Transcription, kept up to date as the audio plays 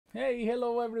Hey,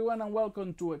 hello everyone, and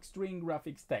welcome to Extreme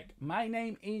Graphics Tech. My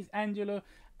name is Angelo,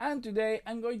 and today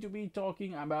I'm going to be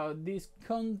talking about this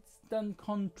constant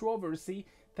controversy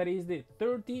that is the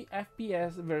 30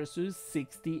 FPS versus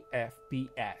 60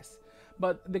 FPS.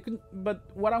 But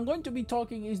what I'm going to be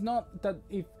talking is not that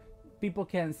if people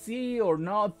can see or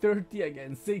not 30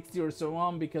 against 60 or so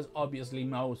on, because obviously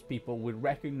most people will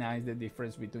recognize the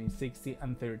difference between 60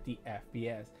 and 30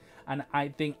 FPS. And I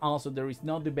think also there is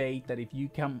no debate that if you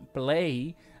can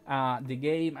play the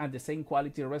game at the same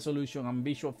quality, resolution, and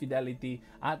visual fidelity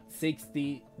at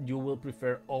 60, you will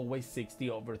prefer always 60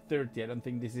 over 30. I don't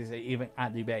think this is even a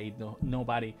debate. No,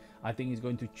 nobody, I think, is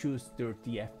going to choose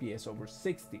 30 FPS over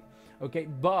 60. Okay,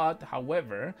 but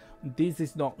however, this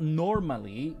is not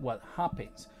normally what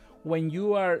happens. When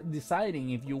you are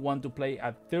deciding if you want to play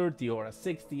at 30 or at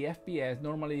 60 FPS,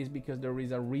 normally it's because there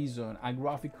is a reason, a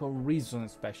graphical reason,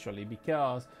 especially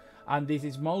because, and this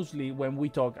is mostly when we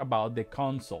talk about the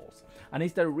consoles. And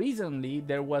it's that recently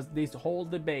there was this whole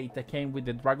debate that came with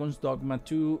the Dragon's Dogma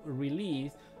 2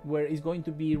 release, where it's going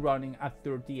to be running at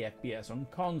 30 FPS on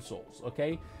consoles,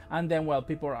 okay? And then, well,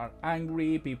 people are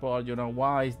angry, people are,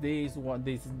 why is this, what,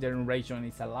 this generation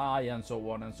is a lie, and so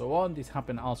on and so on. This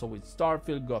happened also with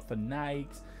Starfield, Gotham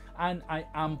Knights, and I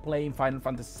am playing Final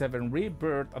Fantasy VII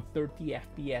Rebirth at 30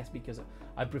 FPS because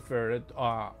I prefer it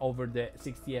over the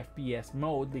 60 FPS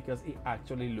mode because it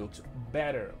actually looks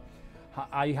better.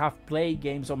 I have played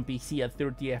games on PC at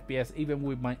 30 FPS even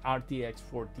with my RTX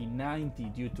 4090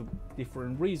 due to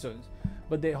different reasons.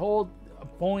 But the whole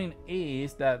point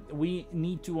is that we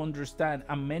need to understand,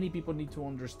 and many people need to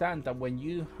understand, that when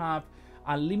you have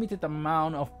a limited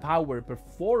amount of power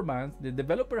performance, the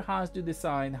developer has to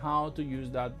decide how to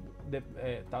use that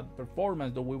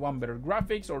performance. Do we want better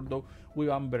graphics or do we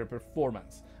want better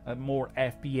performance, more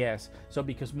FPS? So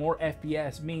because more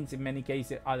FPS means in many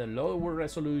cases either lower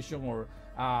resolution or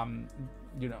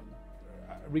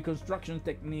reconstruction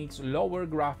techniques, lower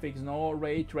graphics, no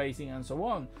ray tracing, and so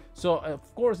on. So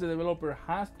of course the developer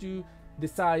has to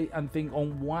decide and think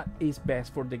on what is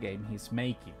best for the game he's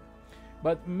making.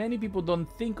 But many people don't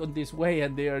think on this way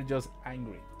and they are just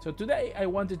angry. So today I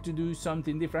wanted to do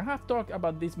something different. I have talked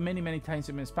about this many times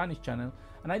in my Spanish channel,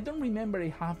 and I don't remember I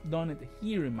have done it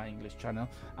here in my English channel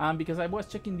because I was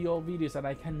checking the old videos and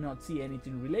I cannot see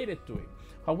anything related to it.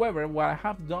 However, what I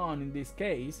have done in this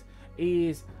case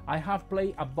is I have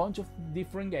played a bunch of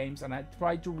different games and I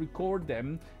tried to record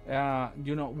them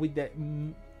with the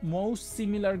most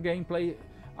similar gameplay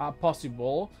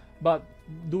possible, but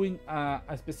doing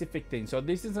a specific thing. So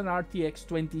this is an RTX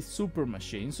 20 super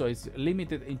machine, so it's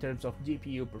limited in terms of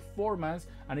GPU performance,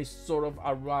 and it's sort of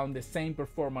around the same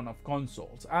performance of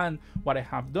consoles. And what I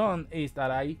have done is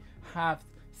that I have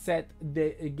set the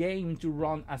game to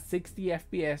run at 60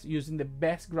 FPS using the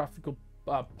best graphical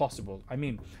possible. I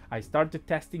mean, I started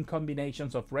testing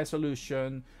combinations of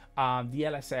resolution,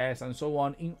 DLSS, and so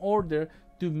on in order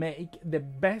to make the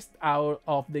best out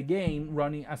of the game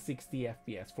running at 60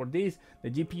 FPS. For this, the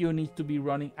GPU needs to be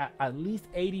running at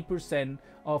least 80%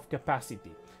 of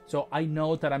capacity. So I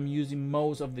know that I'm using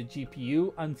most of the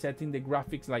GPU and setting the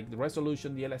graphics like the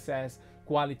resolution, DLSS,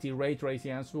 quality, ray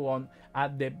tracing, and so on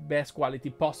at the best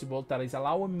quality possible that is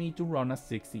allowing me to run at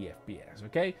 60 FPS,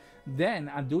 okay?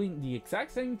 Then I'm doing the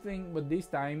exact same thing, but this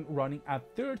time running at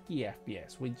 30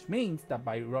 FPS, which means that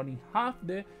by running half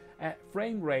the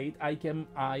frame rate, I can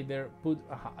either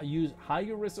use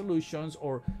higher resolutions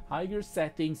or higher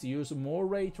settings, use more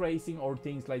ray tracing or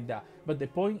things like that. But the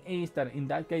point is that in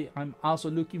that case, I'm also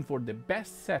looking for the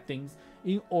best settings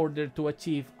in order to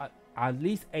achieve at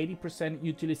least 80%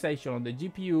 utilization on the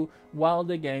GPU while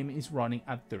the game is running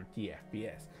at 30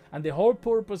 FPS. And the whole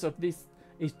purpose of this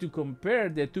is to compare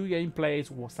the two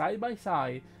gameplays side by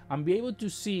side and be able to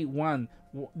see, one,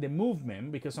 the movement,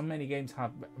 because so many games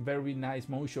have very nice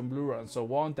motion blur and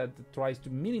so on that tries to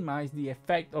minimize the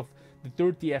effect of the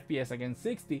 30 FPS against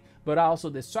 60, but also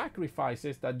the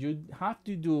sacrifices that you have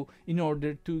to do in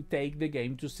order to take the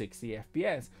game to 60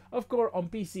 FPS. Of course, on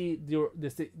PC,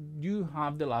 you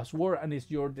have the last word and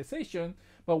it's your decision,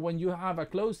 but when you have a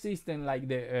closed system like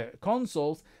the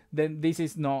consoles, then this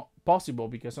is not possible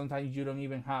because sometimes you don't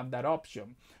even have that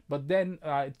option. But then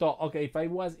I thought, okay, if I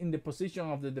was in the position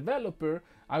of the developer,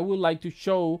 I would like to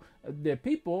show the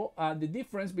people the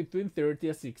difference between 30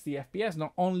 and 60 FPS,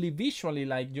 not only visually,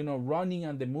 like, running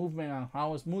and the movement and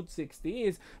how smooth 60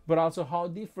 is, but also how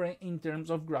different in terms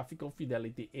of graphical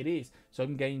fidelity it is.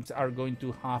 Some games are going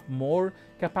to have more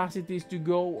capacities to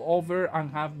go over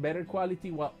and have better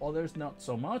quality, while others not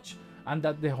so much. And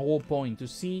that's the whole point, to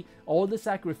see all the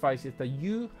sacrifices that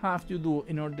you have to do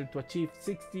in order to achieve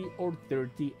 60 or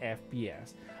 30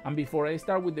 FPS. And before I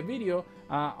start with the video,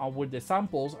 with the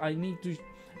samples, I need to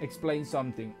explain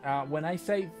something. When I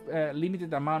say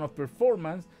limited amount of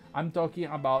performance, I'm talking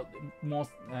about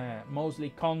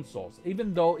mostly consoles,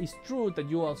 even though it's true that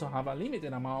you also have a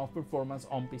limited amount of performance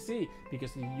on PC,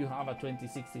 because if you have a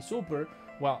 2060 Super,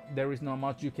 well, there is not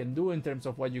much you can do in terms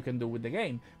of what you can do with the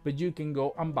game, but you can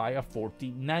go and buy a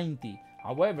 4090.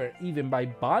 However, even by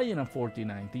buying a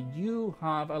 4090, you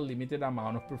have a limited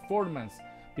amount of performance,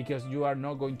 because you are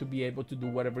not going to be able to do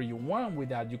whatever you want with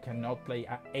that. You cannot play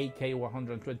at 8K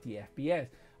 120 FPS.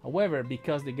 However,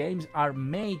 because the games are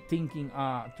made thinking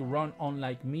to run on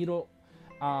like middle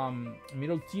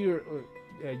tier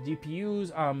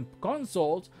GPUs,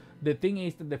 consoles, the thing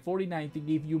is that the 4090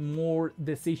 give you more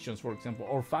decisions, for example,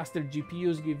 or faster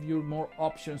GPUs give you more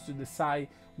options to decide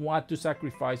what to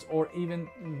sacrifice, or even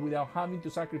without having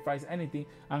to sacrifice anything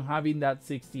and having that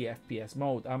 60 FPS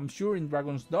mode. I'm sure in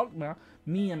Dragon's Dogma,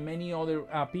 me and many other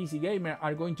PC gamer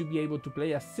are going to be able to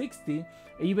play at 60,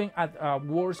 even at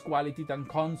worse quality than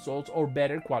consoles or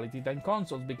better quality than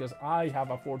consoles, because I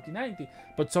have a 4090,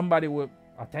 but somebody with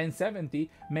a 1070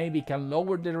 maybe can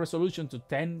lower the resolution to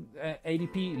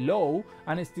 1080p low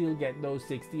and still get those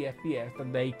 60 FPS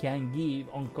that they can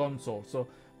give on console. So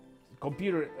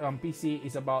computer PC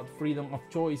is about freedom of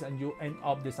choice, and you end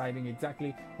up deciding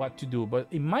exactly what to do. But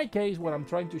in my case, what I'm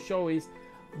trying to show is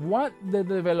what the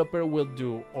developer will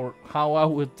do, or how I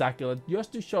will tackle it,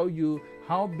 just to show you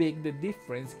how big the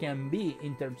difference can be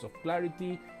in terms of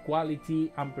clarity,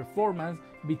 quality, and performance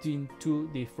between two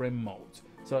different modes.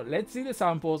 So let's see the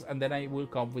samples, and then I will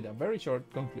come with a very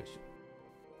short conclusion.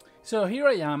 So here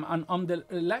I am, and on the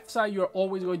left side you're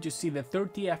always going to see the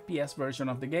 30 FPS version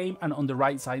of the game, and on the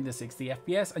right side the 60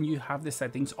 FPS, and you have the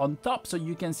settings on top, so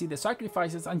you can see the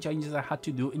sacrifices and changes I had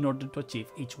to do in order to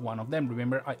achieve each one of them.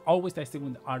 Remember, I always tested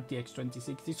with the RTX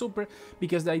 2060 Super,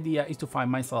 because the idea is to find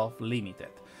myself limited.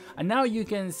 And now you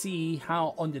can see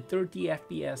how on the 30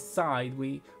 FPS side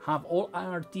we have all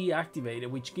RT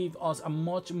activated, which gives us a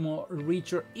much more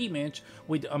richer image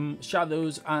with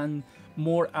shadows and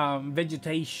more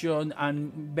vegetation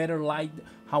and better light.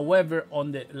 However,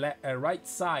 on the right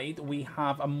side we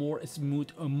have a more smooth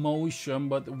motion,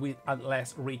 but with a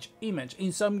less rich image.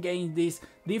 In some games this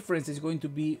difference is going to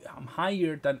be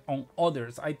higher than on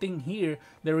others. I think here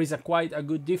there is quite a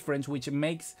good difference, which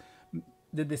makes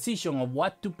the decision of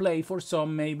what to play for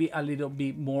some maybe a little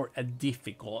bit more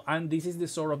difficult. And this is the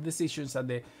sort of decisions that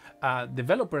the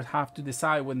developers have to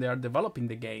decide when they are developing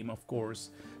the game, of course.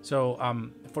 So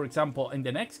for example, in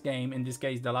the next game, in this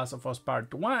case The Last of Us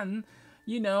Part 1,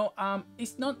 you know,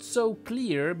 it's not so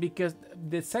clear, because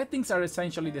the settings are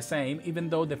essentially the same, even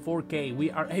though the 4K, we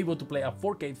are able to play at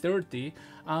 4K 30,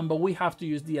 but we have to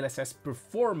use DLSS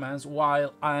performance,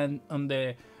 while on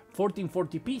the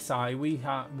 1440p side we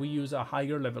use a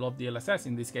higher level of DLSS,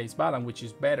 in this case Balan, which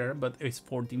is better, but it's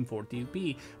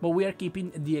 1440p, but we are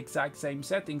keeping the exact same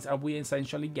settings and we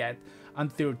essentially get on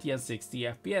 30 and 60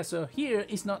 FPS. So here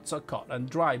it's not so cut and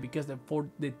dry, because for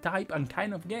the type and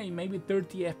kind of game, maybe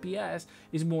 30 FPS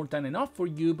is more than enough for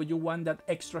you, but you want that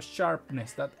extra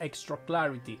sharpness, that extra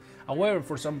clarity. However,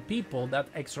 for some people that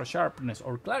extra sharpness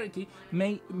or clarity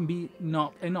may be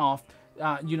not enough,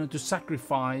 you know, to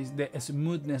sacrifice the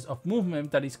smoothness of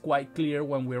movement that is quite clear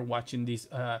when we're watching this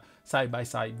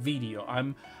side-by-side video.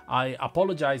 I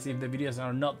apologize if the videos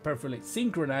are not perfectly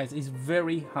synchronized. It's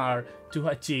very hard to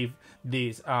achieve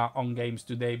this on games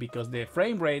today, because the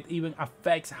frame rate even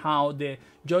affects how the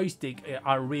joystick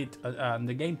are read and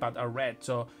the gamepad are read.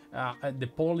 So the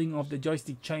polling of the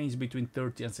joystick changes between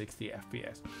 30 and 60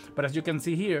 FPS. But as you can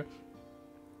see here,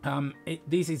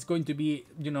 this is going to be,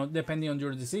 you know, depending on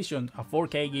your decision. A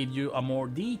 4K gives you a more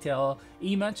detailed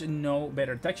image, no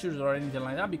better textures or anything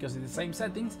like that, because it's the same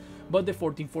settings, but the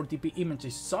 1440p image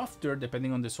is softer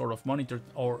depending on the sort of monitor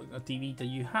or TV that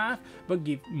you have, but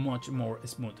give much more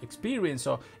smooth experience.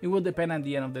 So it will depend at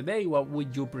the end of the day what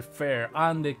would you prefer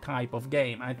and the type of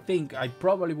game. I think I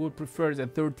probably would prefer the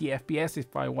 30 FPS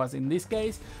if I was in this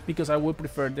case, because I would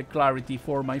prefer the clarity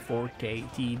for my 4K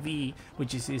TV,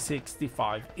 which is a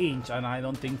 65-inch, and I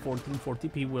don't think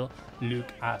 1440p will look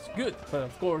as good. But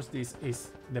of course this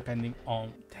is depending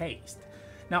on taste.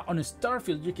 Now on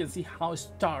Starfield, you can see how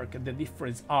stark the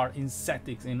difference are in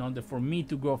settings in order for me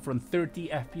to go from 30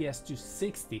 FPS to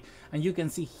 60. And you can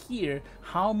see here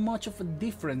how much of a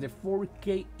difference the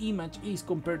 4K image is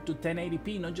compared to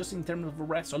 1080p, not just in terms of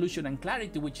resolution and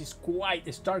clarity, which is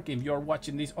quite stark if you're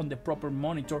watching this on the proper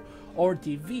monitor or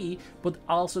TV, but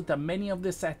also that many of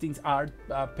the settings are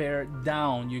pared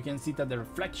down. You can see that the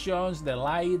reflections, the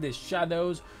light, the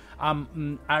shadows,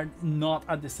 are not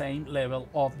at the same level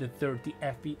of the 30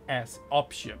 FPS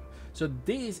option. So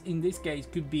this, in this case,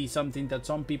 could be something that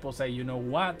some people say, you know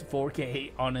what,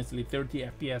 4K, honestly,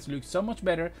 30 FPS looks so much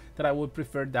better that I would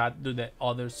prefer that to the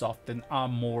other softened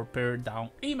more pared down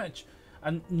image.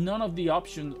 And none of the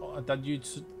options that you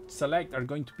select are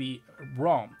going to be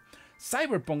wrong.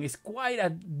 Cyberpunk is quite a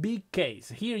big case.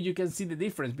 Here you can see the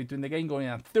difference between the game going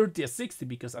at 30 and 60,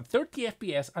 because at 30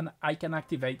 FPS and I can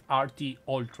activate RT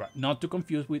Ultra, not to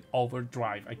confuse with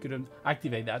Overdrive. I couldn't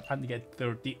activate that and get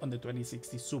 30 on the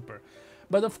 2060 Super.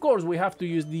 But of course we have to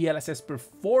use DLSS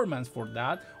performance for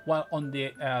that, while on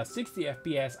the 60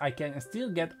 FPS I can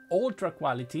still get ultra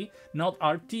quality, not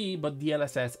RT, but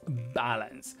DLSS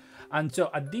balance. And so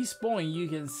at this point you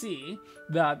can see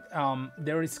that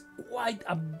there is quite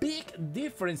a big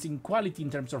difference in quality in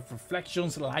terms of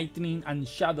reflections, lighting and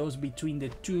shadows between the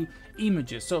two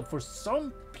images. So for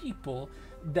some people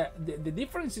the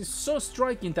difference is so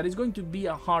striking that it's going to be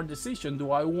a hard decision.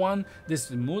 Do I want the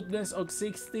smoothness of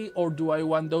 60 or do I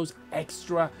want those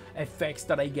extra effects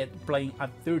that I get playing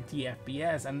at 30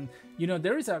 FPS? And you know,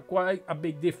 there is quite a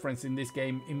big difference in this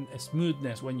game in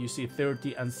smoothness when you see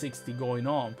 30 and 60 going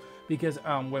on, because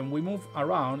when we move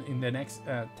around in the next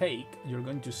take, you're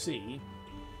going to see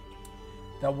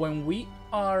that when we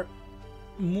are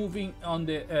moving on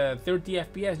the 30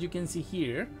 FPS, you can see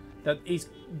here that it's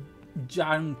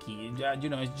janky, you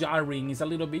know, it's jarring, it's a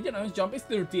little bit, you know, it's jump, it's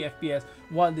 30 FPS,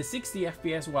 while the 60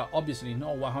 FPS, well, obviously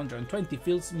no, 120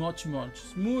 feels much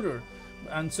smoother.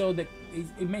 And so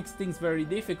it makes things very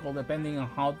difficult depending on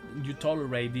how you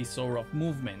tolerate these sort of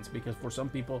movements, because for some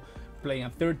people playing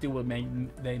at 30 will make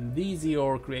them dizzy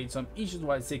or create some issues,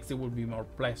 while 60 will be more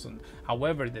pleasant.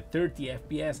 However, the 30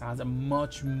 FPS has a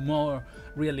much more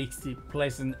realistic,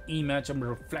 pleasant image and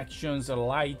reflections,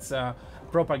 lights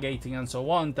propagating and so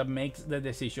on, that makes the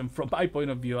decision from my point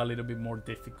of view a little bit more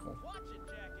difficult.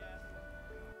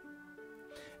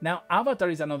 Now, Avatar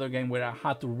is another game where I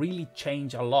had to really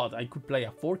change a lot. I could play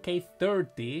a 4K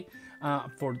 30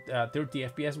 for 30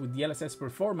 FPS with DLSS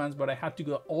performance, but I had to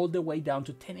go all the way down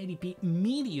to 1080p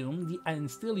medium and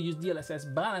still use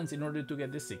DLSS balance in order to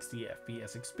get the 60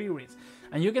 FPS experience.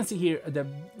 And you can see here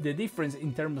the difference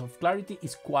in terms of clarity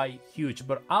is quite huge,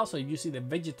 but also if you see the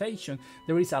vegetation,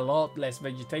 there is a lot less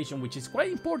vegetation, which is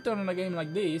quite important in a game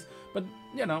like this, but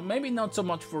you know, maybe not so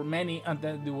much for many, and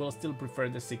then they will still prefer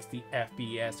the 60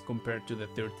 FPS compared to the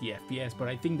 30 FPS. But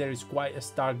I think there is quite a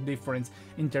stark difference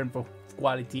in terms of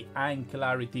quality and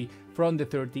clarity from the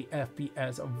 30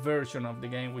 FPS version of the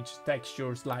game, which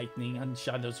textures, lighting and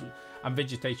shadows and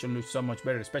vegetation look so much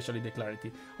better, especially the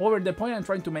clarity. However, the point I'm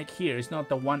trying to make here is not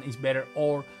that one is better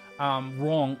or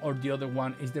wrong or the other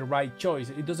one is the right choice.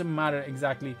 It doesn't matter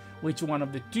exactly which one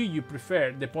of the two you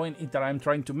prefer. The point that I'm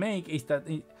trying to make is that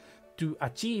to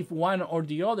achieve one or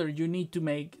the other, you need to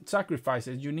make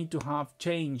sacrifices, you need to have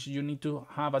change, you need to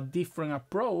have a different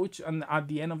approach, and at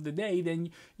the end of the day,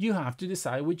 then you have to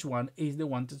decide which one is the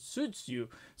one that suits you.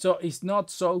 So it's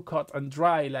not so cut and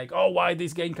dry, like, oh, why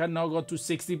this game cannot go to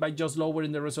 60 by just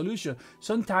lowering the resolution.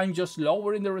 Sometimes just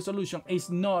lowering the resolution is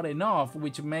not enough,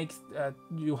 which makes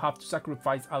you have to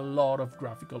sacrifice a lot of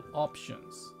graphical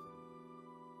options.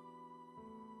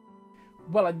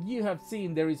 Well, as you have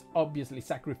seen, there is obviously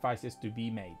sacrifices to be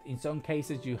made. In some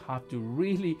cases, you have to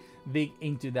really dig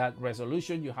into that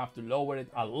resolution. You have to lower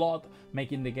it a lot,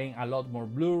 making the game a lot more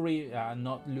blurry,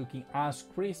 not looking as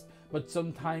crisp. But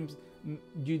sometimes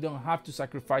you don't have to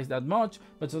sacrifice that much,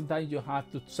 but sometimes you have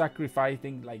to sacrifice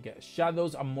things like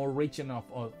shadows and more richness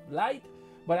of light.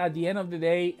 But at the end of the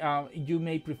day, you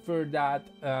may prefer that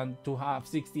to have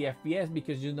 60 FPS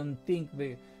because you don't think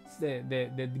the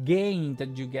gain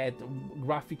that you get,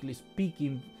 graphically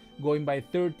speaking, going by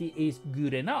 30 is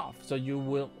good enough, so you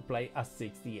will play a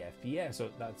 60 FPS, so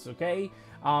that's okay.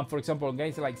 For example,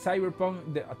 games like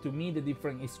Cyberpunk, to me the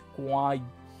difference is quite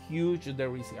huge.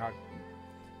 There is a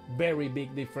very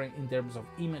big difference in terms of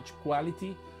image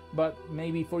quality, but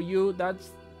maybe for you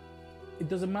it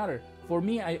doesn't matter. For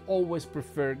me, I always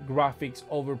prefer graphics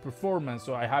over performance,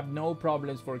 so I have no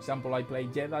problems. For example, I play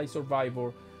Jedi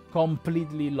Survivor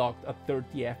completely locked at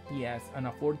 30 FPS and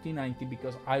a 4090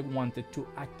 because I wanted to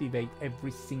activate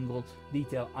every single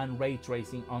detail and ray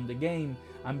tracing on the game,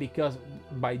 and because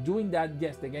by doing that,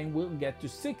 yes, the game will get to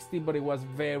 60, but it was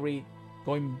very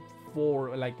going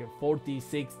for like a 40,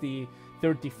 60,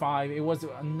 35. It was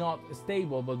not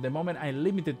stable, but the moment I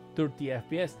limited 30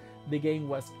 FPS, the game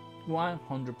was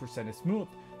 100% smooth.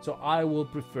 So I will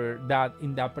prefer that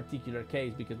in that particular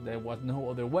case because there was no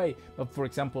other way. But for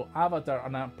example, Avatar,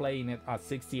 I'm not playing it at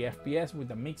 60 FPS with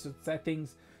a mix of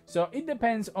settings, So it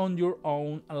depends on your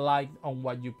own like on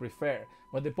what you prefer.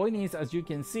 But the point is, as you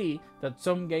can see, that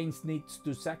some games needs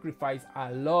to sacrifice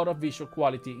a lot of visual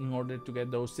quality in order to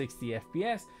get those 60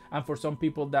 FPS, and for some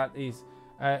people that is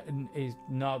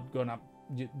not gonna,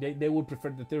 they would prefer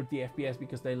the 30 FPS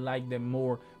because they like the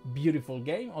more beautiful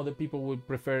game. Other people would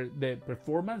prefer the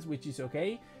performance, which is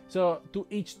okay. So to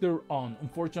each their own.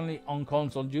 Unfortunately, on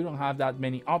console you don't have that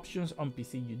many options. On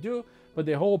PC you do. But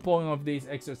the whole point of this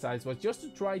exercise was just to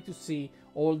try to see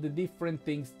all the different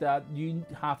things that you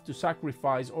have to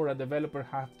sacrifice, or a developer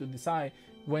have to decide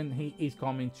when he is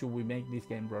coming to remake this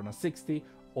game run at 60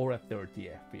 or at 30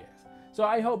 FPS. So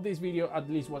I hope this video at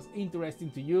least was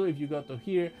interesting to you. If you got to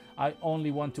here, I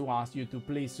only want to ask you to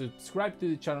please subscribe to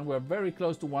the channel. We're very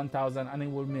close to 1,000 and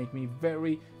it will make me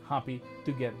very happy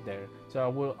to get there. So I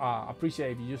will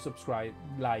appreciate if you subscribe,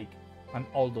 like, and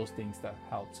all those things that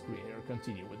helps creator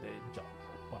continue with the job.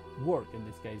 Well, work in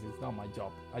this case, it's not my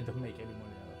job. I don't make any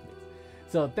money out of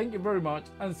this. So thank you very much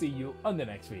and see you on the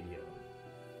next video.